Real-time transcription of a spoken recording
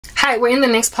Hi, we're in the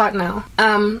next part now.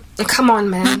 Come on,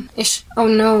 man. Ish. Oh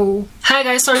no. Hi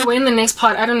guys, sorry, we're in the next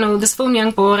part. I don't know, this phone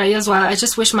young boy as well. I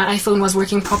just wish my iPhone was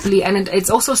working properly, and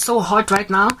it's also so hot right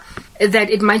now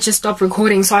that it might just stop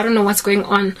recording, so I don't know what's going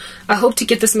on. I hope to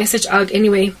get this message out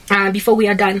anyway before we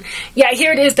are done. Yeah,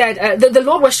 here it is that the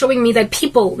Lord was showing me that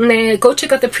people, go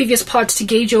check out the previous part to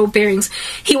gauge your bearings.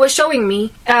 He was showing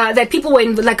me that people were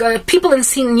in, people in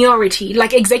seniority,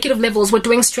 like executive levels, were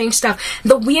doing strange stuff.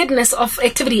 The weirdness of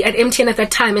activity at MTN at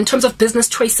that time in terms of business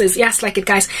choices. Yes, like it,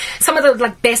 guys. Some of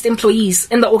the best employees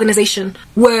in the organization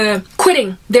were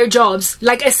quitting their jobs,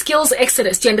 like a skills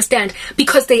exodus, do you understand?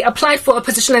 Because they applied for a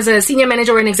position as a senior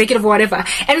manager or an executive or whatever,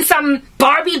 and some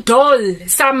Barbie doll,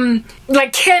 some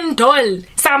Ken doll,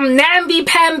 some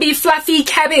namby-pamby fluffy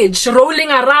cabbage rolling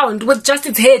around with just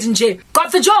its head and jib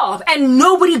got the job, and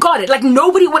nobody got it.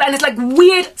 Nobody would, and it's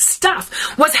weird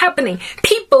stuff was happening.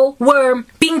 People were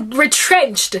being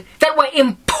retrenched that were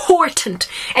important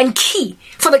and key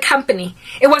for the company.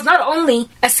 It was not only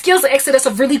a skills exodus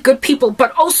of really good people,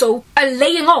 but also a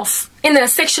laying off in the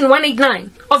section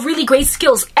 189 of really great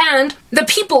skills. And the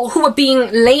people who were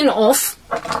being laid off,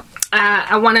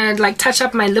 I want to touch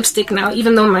up my lipstick now,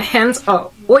 even though my hands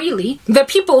are oily. The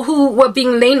people who were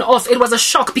being laid off, it was a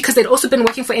shock because they'd also been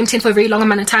working for MTN for a very long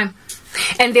amount of time.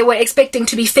 And they were expecting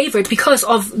to be favored because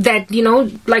of that,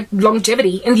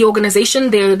 longevity in the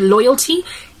organization, their loyalty.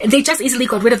 They just easily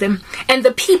got rid of them. And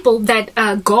the people that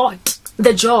got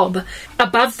the job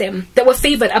above them, that were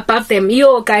favored above them,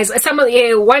 guys,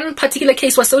 one particular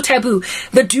case was so taboo.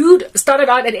 The dude started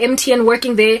out at MTN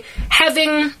working there,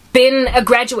 having been a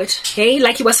graduate, okay?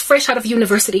 He was fresh out of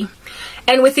university.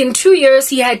 And within 2 years,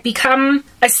 he had become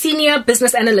a senior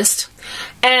business analyst.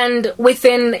 And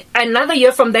within another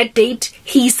year from that date,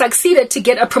 he succeeded to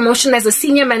get a promotion as a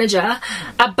senior manager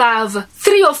above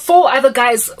 3 or 4 other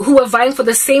guys who were vying for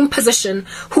the same position,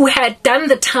 who had done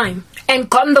the time and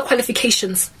gotten the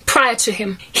qualifications prior to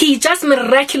him. He just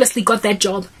miraculously got that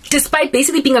job, despite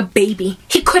basically being a baby.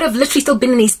 He could have literally still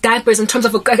been in his diapers in terms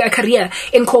of a career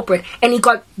in corporate, and he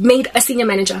got made a senior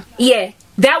manager. Yeah.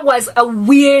 That was a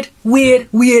weird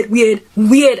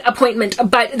appointment,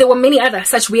 but there were many other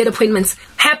such weird appointments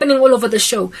happening all over the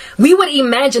show. We would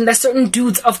imagine that certain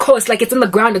dudes, of course, it's in the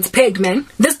ground, it's pegged, man.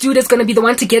 This dude is going to be the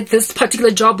one to get this particular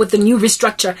job with the new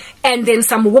restructure, and then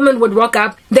some woman would rock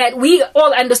up that we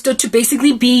all understood to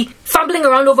basically be fumbling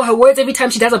around over her words every time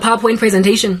she does a PowerPoint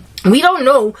presentation. We don't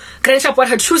know, Granshap, what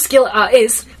her true skill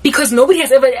is, because nobody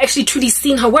has ever actually truly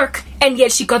seen her work, and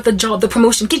yet she got the job, the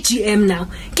promotion. Get GM now,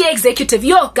 get executive.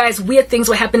 Guys, weird things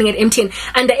were happening at MTN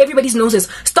under everybody's noses.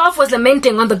 Staff was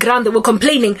lamenting on the ground, they were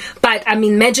complaining, but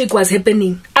magic was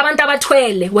happening. Abantu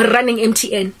abatwele were running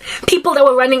MTN. People that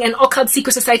were running an occult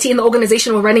secret society in the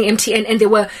organization were running MTN, and they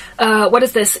were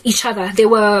each other. They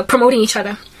were promoting each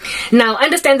other. Now,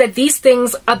 understand that these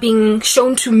things are being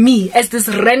shown to me as this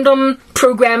random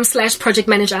program / project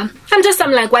manager. I'm just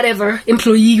some whatever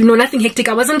employee, nothing hectic.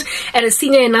 I wasn't at a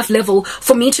senior enough level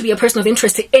for me to be a person of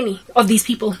interest to any of these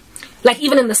people,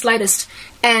 even in the slightest.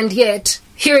 And yet,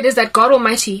 here it is that God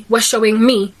Almighty was showing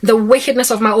me the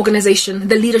wickedness of my organization,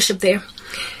 the leadership there.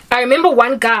 I remember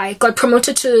one guy got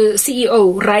promoted to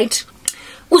CEO, right?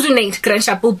 Uzunate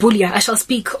Granshapo Bulia, I shall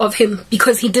speak of him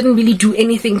because he didn't really do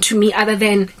anything to me other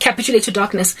than capitulate to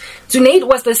darkness. Zunate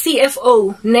was the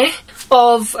CFO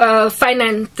of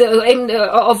finance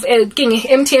of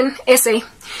MTN SA.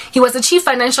 He was the chief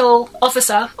financial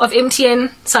officer of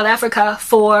MTN South Africa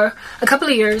for a couple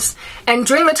of years, and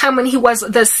during the time when he was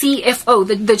the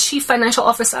CFO, the chief financial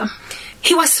officer,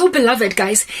 he was so beloved,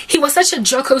 guys. He was such a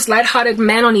jocose, lighthearted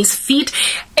man on his feet.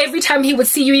 Every time he would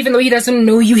see you, even though he doesn't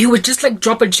know you, he would just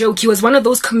drop a joke. He was one of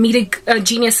those comedic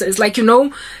geniuses,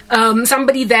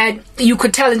 somebody that you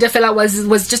could tell Ndefela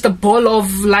was just a ball of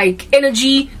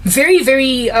energy, very,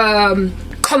 very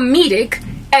comedic.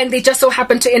 And they just so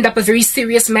happened to end up a very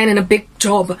serious man in a big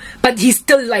job. But he's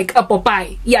still a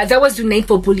Popeye. Yeah, that was Zunate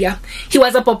Bobulia. He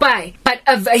was a Popeye. But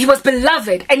he was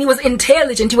beloved. And he was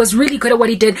intelligent. He was really good at what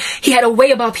he did. He had a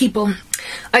way about people.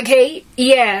 Okay,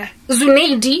 yeah.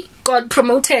 Zunate got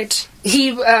promoted. He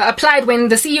applied when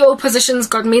the CEO positions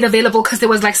got made available because there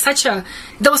was there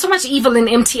was so much evil in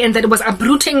MTN that it was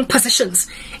uprooting positions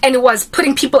and it was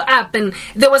putting people up, and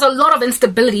there was a lot of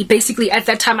instability basically at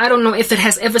that time. I don't know if it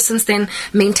has ever since then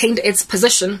maintained its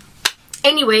position.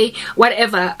 Anyway,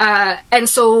 whatever. And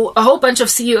so a whole bunch of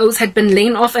CEOs had been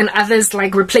laid off and others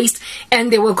like replaced,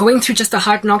 and they were going through just a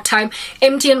hard knock time.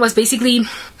 MTN was basically,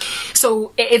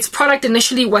 so its product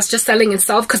initially was just selling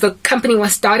itself because the company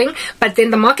was starting, but then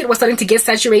the market was starting to get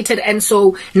saturated, and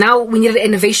so now we needed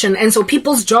innovation, and so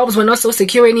people's jobs were not so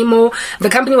secure anymore. The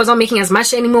company was not making as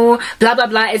much anymore, blah blah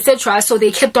blah, etc. So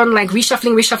they kept on like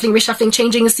reshuffling,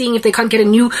 changing, seeing if they can't get a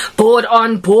new board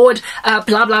on board,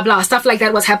 blah blah blah. Stuff like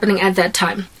that was happening at that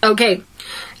time. Okay.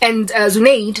 And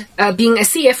Zunaid, being a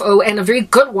CFO and a very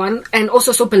good one, and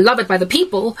also so beloved by the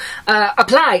people,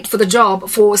 applied for the job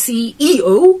for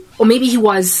CEO, or maybe he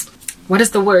was, what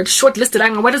is the word?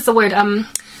 Shortlisted. What is the word?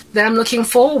 That I'm looking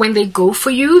for when they go for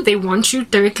you, they want you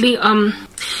directly.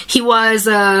 He was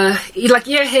like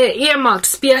earmarked,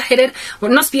 spearheaded,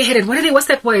 well, not spearheaded. What's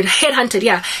that word? Headhunted.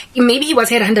 Yeah, maybe he was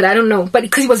headhunted. I don't know, but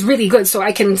because he was really good, so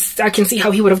I can see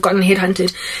how he would have gotten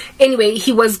headhunted. Anyway,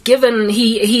 he was given.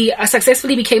 He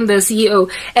successfully became the CEO,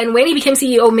 and when he became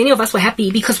CEO, many of us were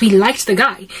happy because we liked the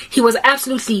guy. He was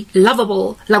absolutely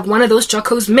lovable, like one of those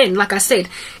Jocko's men. Like I said,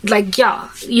 like yeah,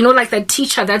 you know, like that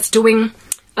teacher that's doing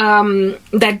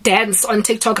that dance on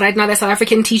TikTok right now, that South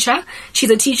African teacher. She's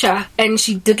a teacher and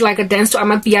she did like a dance to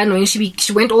Amapiano and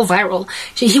she went all viral.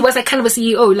 He was like kind of a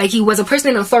CEO, like he was a person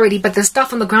in authority, but the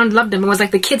staff on the ground loved him. It was like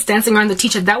the kids dancing around the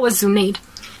teacher. That was Zunaid,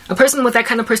 a person with that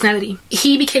kind of personality.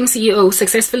 He became CEO,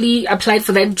 successfully applied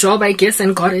for that job, I guess,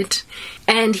 and got it.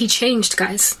 And he changed,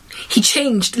 guys. He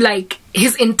changed, like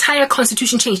his entire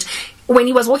constitution changed. When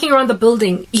he was walking around the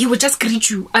building, he would just greet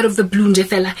you out of the blue,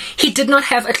 Njefela. He did not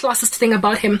have a classist thing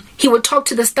about him. He would talk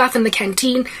to the staff in the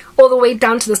canteen, all the way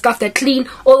down to the staff that clean,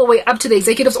 all the way up to the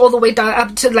executives, all the way down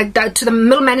up to like to the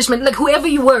middle management, like whoever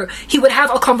you were. He would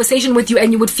have a conversation with you,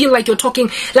 and you would feel like you're talking.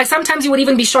 Like sometimes you would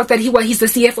even be shocked that he's the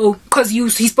CFO because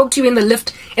he spoke to you in the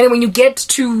lift, and then when you get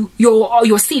to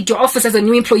your seat, your office as a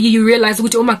new employee, you realize,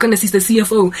 oh my goodness, he's the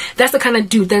CFO. That's the kind of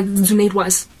dude that Zunaid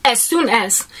was. As soon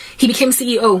as he became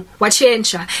CEO,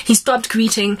 he stopped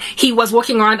greeting. He was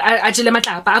walking around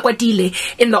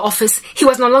in the office. He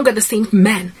was no longer the same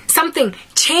man. Something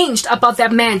changed about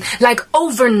that man, like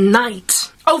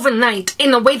overnight,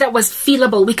 in a way that was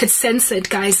feelable. We could sense it,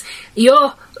 guys. He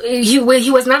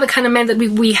was not the kind of man that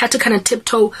we had to kind of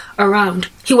tiptoe around.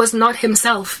 He was not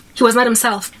himself. He was not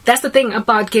himself. That's the thing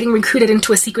about getting recruited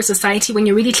into a secret society. When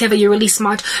you're really clever, you're really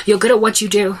smart, you're good at what you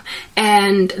do,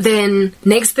 and then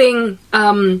next thing,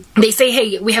 they say,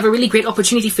 hey, we have a really great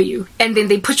opportunity for you, and then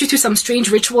they put you through some strange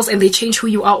rituals and they change who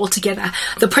you are altogether.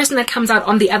 The person that comes out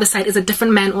on the other side is a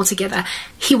different man altogether.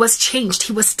 He was changed.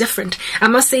 He was different.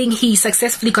 I'm not saying he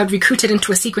successfully got recruited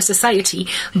into a secret society,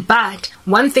 but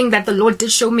one thing that the Lord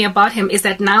did show me about him is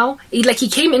that now, like, he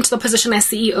came into the position as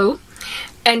CEO,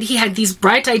 and he had these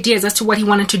bright ideas as to what he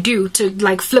wanted to do to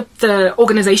like flip the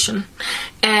organization,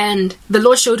 and the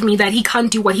Lord showed me that he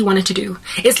can't do what he wanted to do.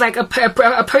 It's like a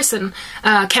person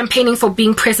campaigning for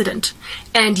being president,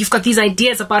 and you've got these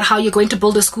ideas about how you're going to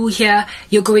build a school here,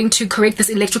 you're going to correct this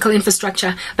electrical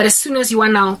infrastructure, but as soon as you are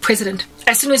now president,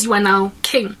 as soon as you are now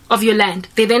king of your land,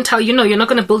 they then tell you, no, you're not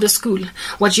going to build a school.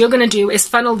 What you're going to do is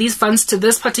funnel these funds to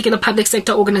this particular public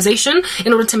sector organization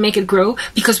in order to make it grow,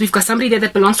 because we've got somebody there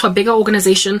that belongs to a bigger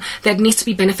organization that needs to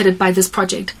be benefited by this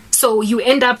project. So you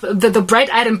end up, the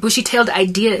bright-eyed and bushy-tailed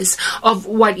ideas of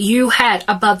what you had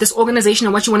about this organization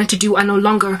and what you wanted to do are no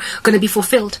longer going to be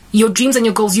fulfilled. Your dreams and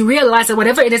your goals, you realize that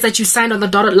whatever it is that you signed on the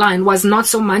dotted line was not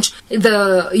so much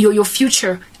your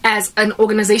future as an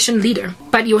organization leader,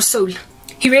 but your soul.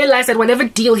 He realized that whatever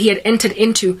deal he had entered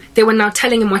into, they were now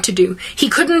telling him what to do. He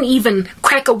couldn't even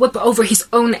crack a whip over his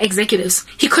own executives.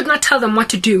 He could not tell them what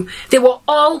to do. They were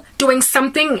all doing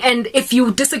something, and if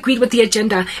you disagreed with the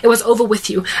agenda, it was over with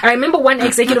you. I remember one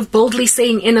executive boldly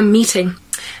saying in a meeting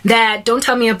that, don't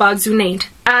tell me about Zunaid.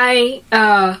 I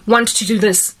want to do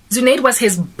this. Zunaid was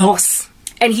his boss.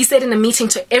 And he said in a meeting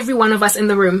to every one of us in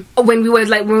the room, when we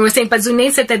were saying, but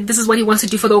Zunaid said that this is what he wants to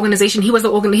do for the organization. He was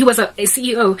a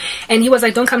CEO, and he was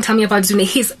like, don't come tell me about Zunaid.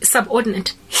 He's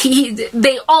subordinate.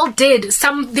 They all did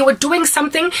they were doing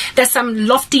something that some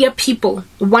loftier people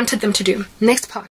wanted them to do. Next part.